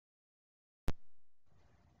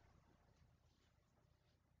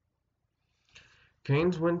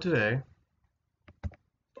Canes win today.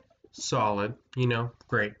 Solid,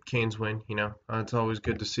 great. Canes win, it's always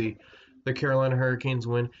good to see the Carolina Hurricanes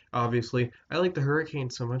win. Obviously, I like the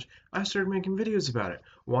Hurricanes so much, I started making videos about it.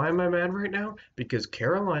 Why am I mad right now? Because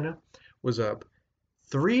Carolina was up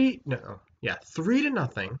 3 to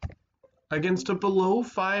nothing against a below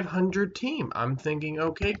 500 team. I'm thinking,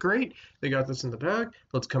 okay, great. They got this in the bag.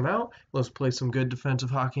 Let's come out. Let's play some good defensive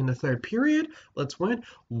hockey in the third period. Let's win.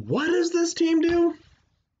 What does this team do?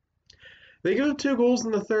 They got 2 goals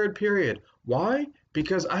in the third period. Why?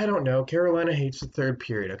 Because I don't know. Carolina hates the third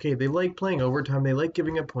period. Okay, they like playing overtime. They like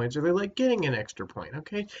giving up points, or they like getting an extra point.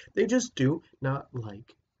 Okay, they just do not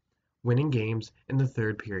like winning games in the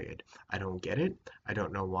third period. I don't get it. I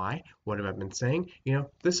don't know why. What have I been saying?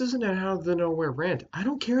 This isn't a out of the nowhere rant. I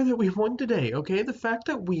don't care that we won today. Okay, the fact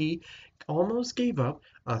that we almost gave up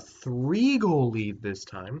a 3 goal lead this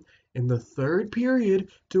time in the third period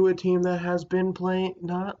to a team that has been playing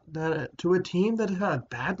not that to a team that has had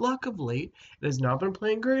bad luck of late and has not been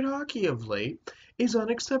playing great hockey of late is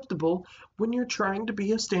unacceptable when you're trying to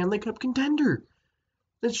be a Stanley Cup contender.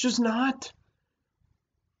 It's just not.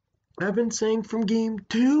 I've been saying from game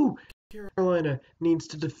 2, Carolina needs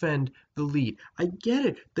to defend the lead. I get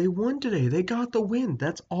it. They won today. They got the win.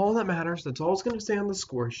 That's all that matters. That's all it's going to say on the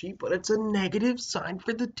score sheet, but it's a negative sign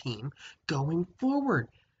for the team going forward.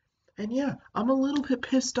 And yeah, I'm a little bit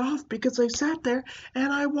pissed off because I sat there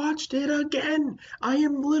and I watched it again. I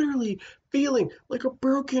am literally feeling like a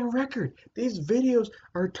broken record. These videos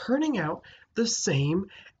are turning out the same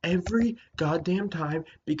every goddamn time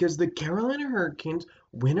because the Carolina Hurricanes,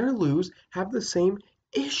 win or lose, have the same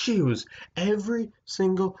issues every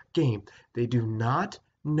single game. They do not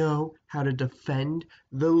know how to defend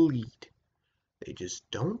the lead. They just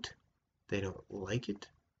don't. They don't like it.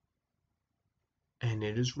 And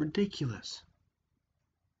it is ridiculous.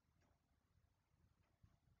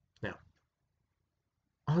 Now,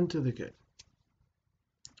 on to the good.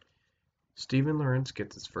 Steven Lorentz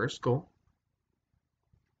gets his first goal.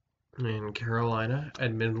 And Carolina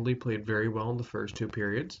admittedly played very well in the first 2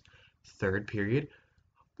 periods. Third period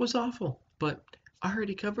was awful, but I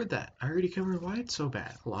already covered that. I already covered why it's so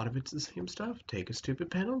bad. A lot of it's the same stuff. Take a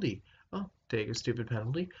stupid penalty. Oh, take a stupid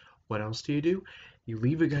penalty. What else do? You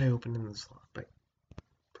leave a guy open in the slot. But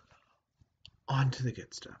on to the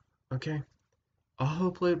good stuff, okay?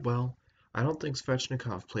 Aho played well. I don't think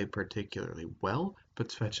Svechnikov played particularly well, but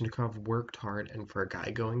Svechnikov worked hard, and for a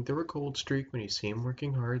guy going through a cold streak, when you see him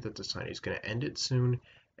working hard, that's a sign he's going to end it soon.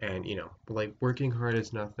 And, working hard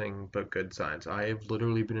is nothing but good signs. I have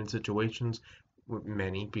literally been in situations,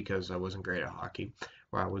 many because I wasn't great at hockey,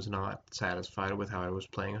 where I was not satisfied with how I was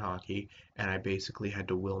playing hockey, and I basically had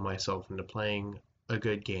to will myself into playing a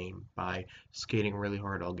good game by skating really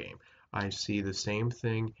hard all game. I see the same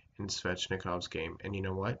thing in Svechnikov's game. And you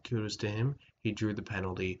know what? Kudos to him. He drew the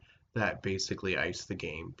penalty that basically iced the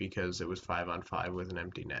game because it was 5-on-5 with an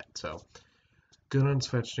empty net. So good on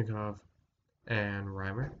Svechnikov. And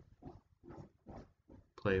Reimer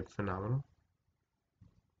played phenomenal.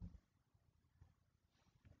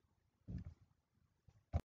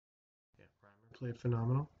 Yeah, Reimer played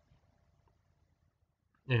phenomenal.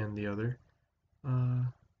 And the other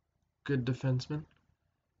good defenseman,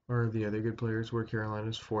 or the other good players, were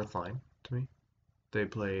Carolina's fourth line to me. They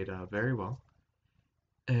played very well.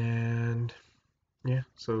 And yeah,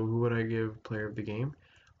 so who would I give player of the game?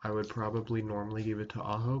 I would probably normally give it to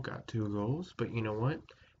Aho, got 2 goals, but you know what?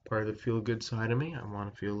 Part of the feel-good side of me, I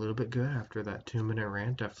want to feel a little bit good after that 2-minute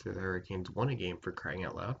rant after the Hurricanes won a game, for crying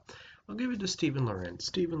out loud. I'll give it to Steven Lorentz.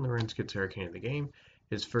 Steven Lorentz gets Hurricane of the game.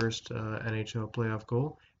 His first NHL playoff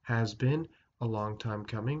goal has been a long time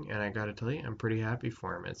coming, and I gotta tell you, I'm pretty happy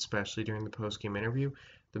for him, especially during the post-game interview.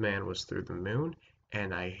 The man was through the moon,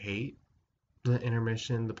 and I hate the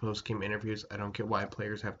intermission, the post-game interviews. I don't get why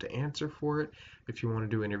players have to answer for it. If you want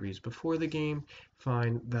to do interviews before the game,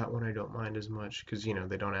 fine. That one I don't mind as much because,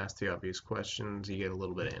 they don't ask the obvious questions. You get a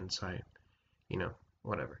little bit of insight,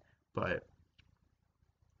 whatever. But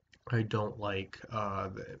I don't like,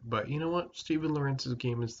 but you know what? Steven Lorentz's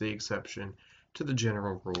game is the exception to the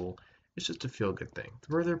general rule. It's just a feel-good thing.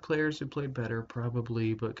 Were there players who played better?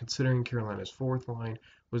 Probably, but considering Carolina's fourth line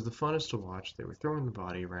was the funnest to watch, they were throwing the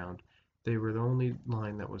body around. They were the only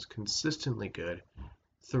line that was consistently good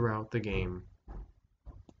throughout the game.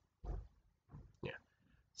 Yeah.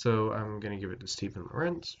 So I'm going to give it to Steven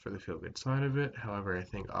Lorentz for the feel-good side of it. However, I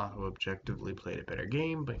think Aho objectively played a better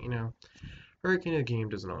game, but Hurricane of the game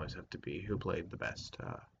doesn't always have to be who played the best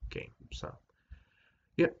game. So,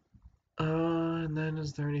 yep. And then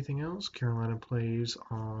is there anything else? Carolina plays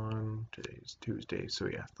on today's Tuesday, so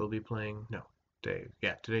yeah, they'll be playing. No, Tuesday.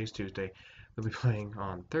 Yeah, today's Tuesday. We'll be playing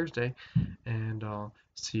on Thursday, and I'll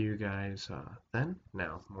see you guys then.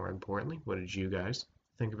 Now, more importantly, what did you guys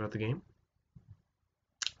think about the game?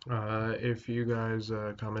 If you guys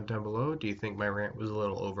comment down below, do you think my rant was a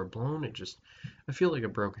little overblown? I feel like a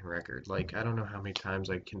broken record. Like, I don't know how many times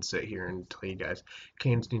I can sit here and tell you guys,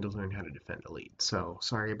 Canes need to learn how to defend elite. So,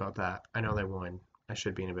 sorry about that. I know they won. I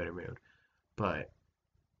should be in a better mood. But,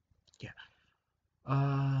 yeah.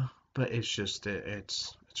 But it's just,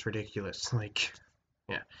 it's ridiculous. Like,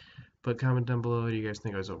 yeah. But comment down below, do you guys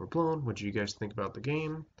think I was overblown? What do you guys think about the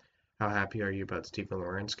game? How happy are you about Stephen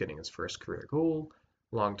Lorentz getting his first career goal?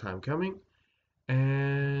 Long time coming.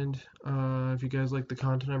 And if you guys like the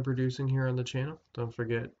content I'm producing here on the channel, don't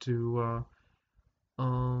forget to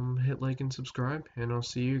hit like and subscribe. And I'll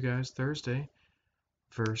see you guys Thursday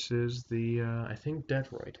versus the, I think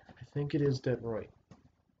Detroit. I think it is Detroit.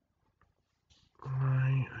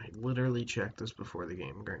 I literally checked this before the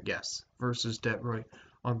game. Yes, versus Detroit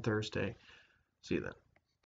on Thursday. See you then.